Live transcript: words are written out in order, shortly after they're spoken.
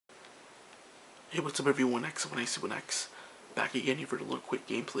Hey, what's up everyone, X1AC1X, back again here for a little quick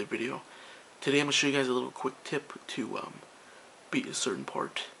gameplay video. Today I'm going to show you guys a little quick tip to beat a certain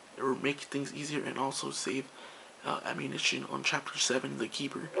part, or make things easier, and also save ammunition on Chapter 7, The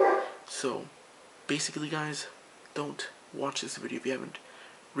Keeper. So, basically guys, don't watch this video if you haven't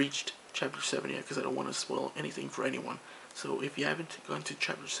reached Chapter 7 yet, because I don't want to spoil anything for anyone. So if you haven't gone to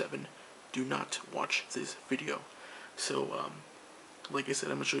Chapter 7, do not watch this video. So, like I said,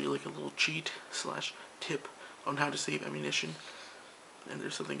 I'm going to show you like a little cheat slash tip on how to save ammunition. And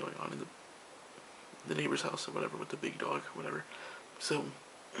there's something going on in the neighbor's house or whatever with the big dog, whatever. So,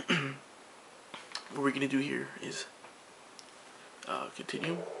 what we're going to do here is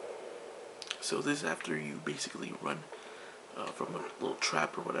continue. So this is after you basically run from a little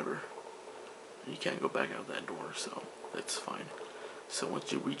trap or whatever. You can't go back out that door, so that's fine. So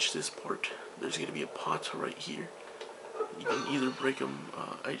once you reach this part, there's going to be a pot right here. You can either break them.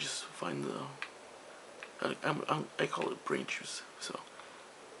 I just find I call it brain juice. So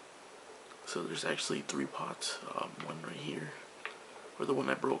there's actually 3 pots. One right here, or the one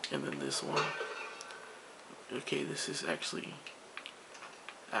I broke, and then this one. Okay, this is actually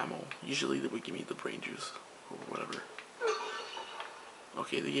ammo. Usually they would give me the brain juice or whatever.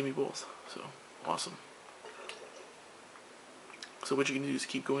 Okay, they gave me both. So awesome. So what you can do is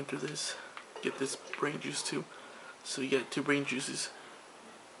keep going through this. Get this brain juice too. So you get 2 brain juices.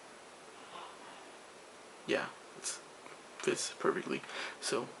 Yeah, it fits perfectly.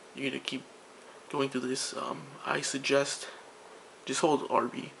 So you're gonna keep going through this. I suggest just hold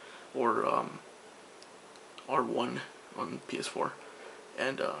RB or R1 on PS4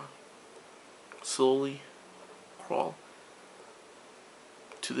 and slowly crawl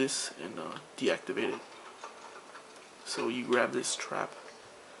to this and deactivate it. So you grab this trap,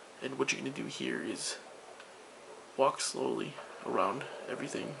 and what you're gonna do here is walk slowly around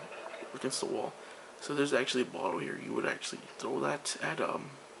everything against the wall. So there's actually a bottle here. You would actually throw that at an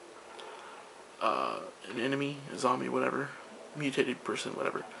enemy, a zombie, whatever, mutated person,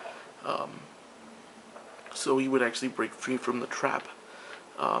 whatever. So he would actually break free from the trap,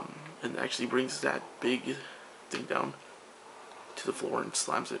 and actually brings that big thing down to the floor and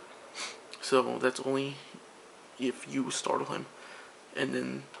slams it. So that's only if you startle him, and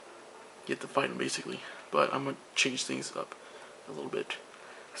then you have to fight him basically. But I'm going to change things up a little bit.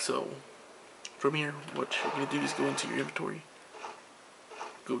 So, from here, what you're going to do is go into your inventory.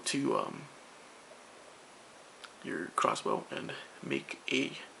 Go to your crossbow and make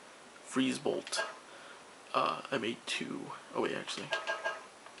a freeze bolt. I made 2. Oh wait, actually.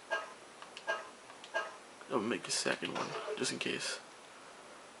 I'll make a second one, just in case.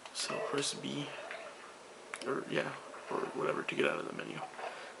 So press B, or whatever, to get out of the menu.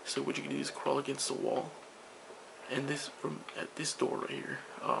 So what you can do is crawl against the wall, and at this door right here,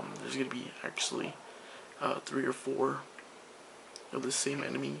 there's gonna be actually 3 or 4 of the same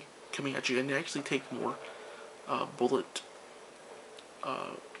enemy coming at you, and they actually take more bullet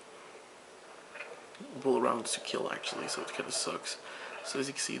rounds to kill actually, so it kind of sucks. So as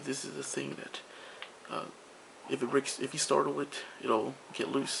you can see, this is the thing that if you startle it, it'll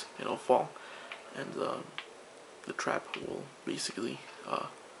get loose and it'll fall, and the trap will basically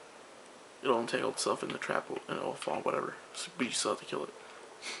it'll entangle itself in the trap and it'll fall, whatever. So, but you still have to kill it.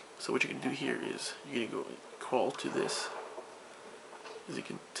 So what you can do here is you're gonna go and crawl to this. As you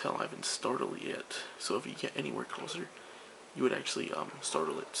can tell, I haven't startled it yet. So if you get anywhere closer, you would actually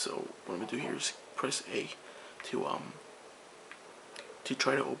startle it. So what I'm gonna do here is press A to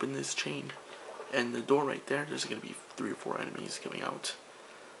try to open this chain. And the door right there, there's gonna be 3 or 4 enemies coming out.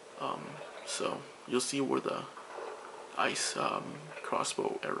 So you'll see where the ice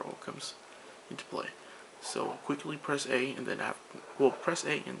crossbow arrow comes into play. So quickly press A, and then press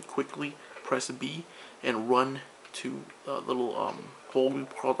A and quickly press B and run to the little hole we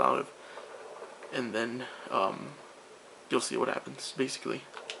crawled out of, and then you'll see what happens basically.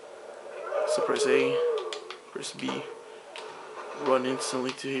 So press A, press B, run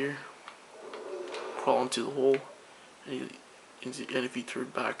instantly to here, crawl into the hole, and if you turn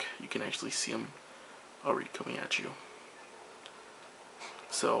back, you can actually see them already coming at you.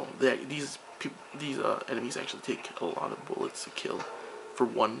 So these enemies actually take a lot of bullets to kill. For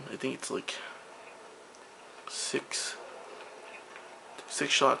one, I think it's like 6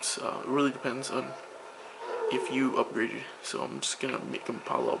 shots. It really depends on if you upgrade it. So I'm just gonna make them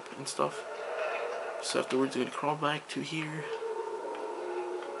pile up and stuff. So afterwards, I'm gonna crawl back to here,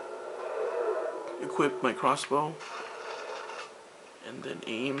 equip my crossbow, and then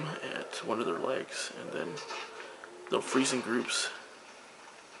aim at one of their legs, and then they'll freeze in groups.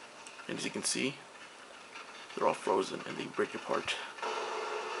 And as you can see, they're all frozen and they break apart.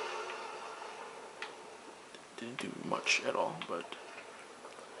 didn't do much at all,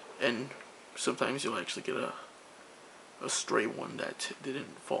 and sometimes you'll actually get a stray one that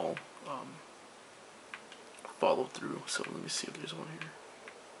didn't follow through. So let me see if there's one here.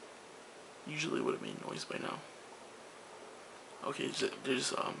 Usually would have made noise by now. Okay,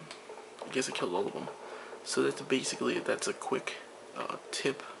 there's I guess I killed all of them. So that's basically it. That's a quick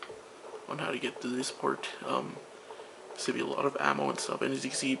tip on how to get through this part. There's gonna be a lot of ammo and stuff, and as you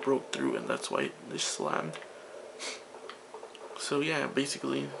can see, it broke through, and that's why it just slammed. So yeah,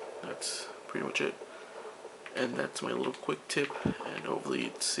 basically that's pretty much it. And that's my little quick tip, and hopefully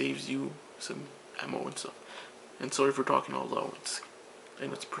it saves you some ammo and stuff. And sorry for talking all low, it's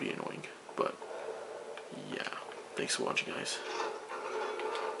pretty annoying, but yeah, thanks for watching, guys.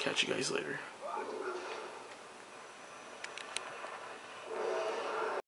 Catch you guys later.